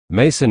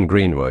Mason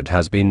Greenwood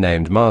has been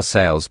named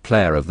Marseille's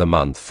Player of the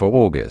Month for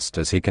August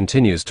as he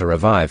continues to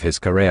revive his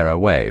career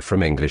away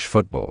from English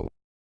football.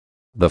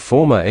 The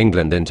former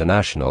England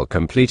international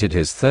completed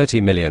his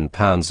 £30 million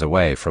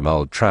away from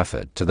Old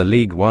Trafford to the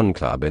League One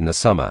club in the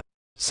summer,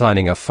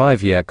 signing a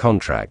 5-year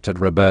contract at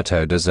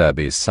Roberto De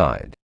Zerbi's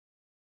side.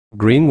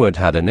 Greenwood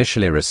had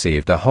initially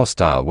received a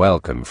hostile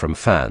welcome from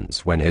fans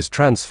when his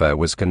transfer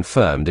was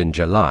confirmed in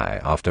July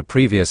after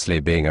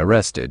previously being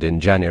arrested in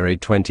January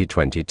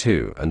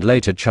 2022 and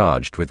later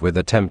charged with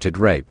attempted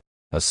rape,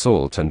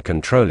 assault and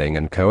controlling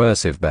and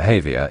coercive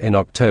behavior in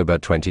October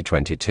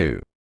 2022.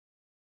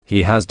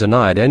 He has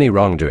denied any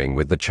wrongdoing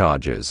with the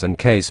charges and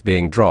case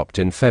being dropped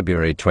in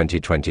February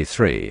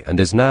 2023 and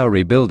is now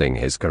rebuilding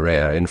his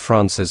career in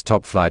France's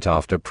top flight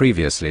after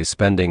previously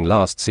spending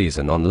last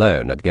season on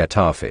loan at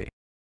Getafe.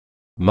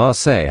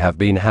 Marseille have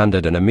been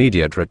handed an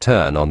immediate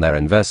return on their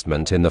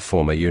investment in the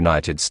former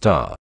United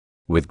star,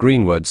 with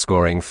Greenwood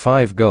scoring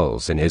 5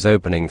 goals in his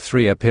opening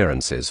 3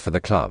 appearances for the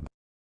club.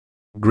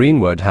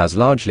 Greenwood has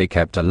largely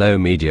kept a low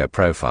media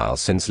profile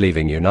since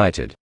leaving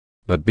United,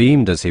 but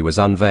beamed as he was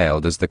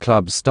unveiled as the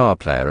club's star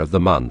player of the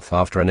month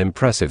after an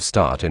impressive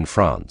start in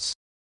France.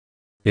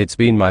 "It's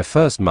been my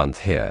first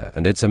month here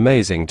and it's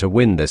amazing to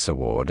win this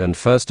award, and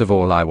first of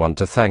all I want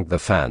to thank the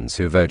fans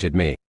who voted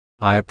me.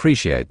 I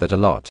appreciate that a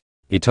lot,"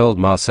 he told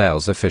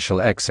Marseille's official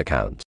X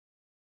account.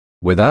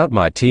 "Without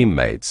my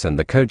teammates and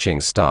the coaching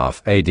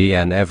staff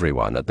and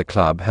everyone at the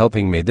club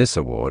helping me, this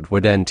award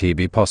wouldn't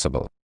be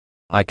possible.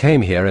 I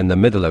came here in the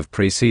middle of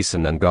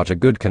pre-season and got a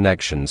good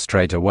connection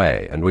straight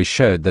away, and we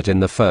showed that in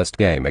the first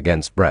game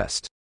against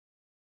Brest.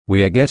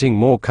 We are getting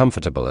more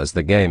comfortable as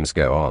the games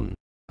go on,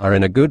 are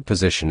in a good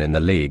position in the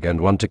league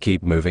and want to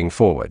keep moving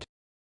forward.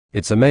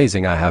 It's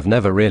amazing, I have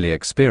never really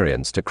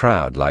experienced a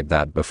crowd like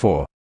that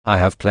before. I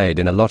have played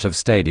in a lot of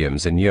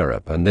stadiums in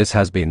Europe and this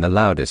has been the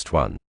loudest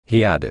one,"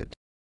 he added.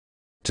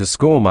 "To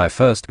score my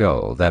first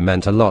goal there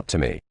meant a lot to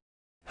me.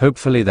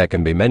 Hopefully there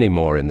can be many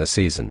more in the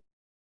season.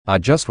 I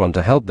just want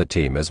to help the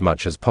team as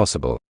much as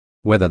possible,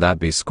 whether that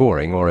be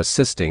scoring or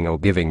assisting or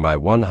giving my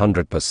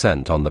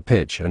 100% on the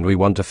pitch, and we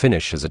want to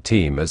finish as a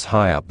team as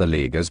high up the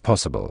league as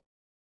possible.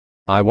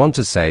 I want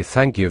to say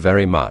thank you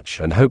very much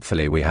and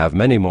hopefully we have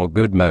many more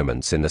good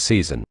moments in the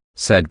season,"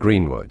 said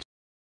Greenwood.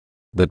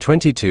 The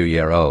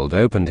 22-year-old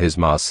opened his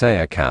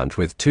Marseille account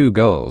with 2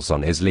 goals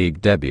on his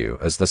league debut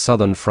as the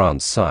southern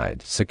France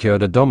side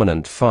secured a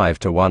dominant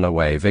 5-1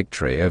 away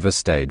victory over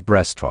Stade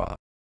Brestois.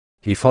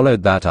 He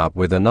followed that up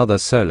with another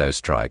solo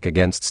strike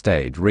against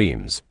Stade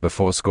Reims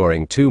before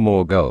scoring 2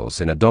 more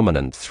goals in a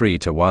dominant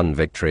 3-1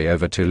 victory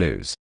over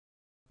Toulouse.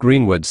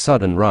 Greenwood's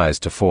sudden rise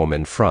to form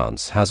in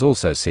France has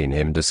also seen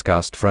him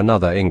discussed for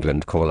another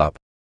England call-up,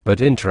 but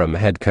interim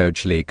head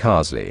coach Lee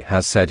Carsley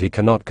has said he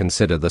cannot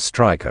consider the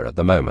striker at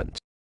the moment.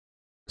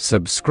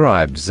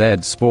 Subscribe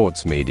Z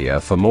Sports Media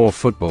for more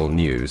football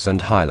news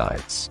and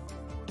highlights.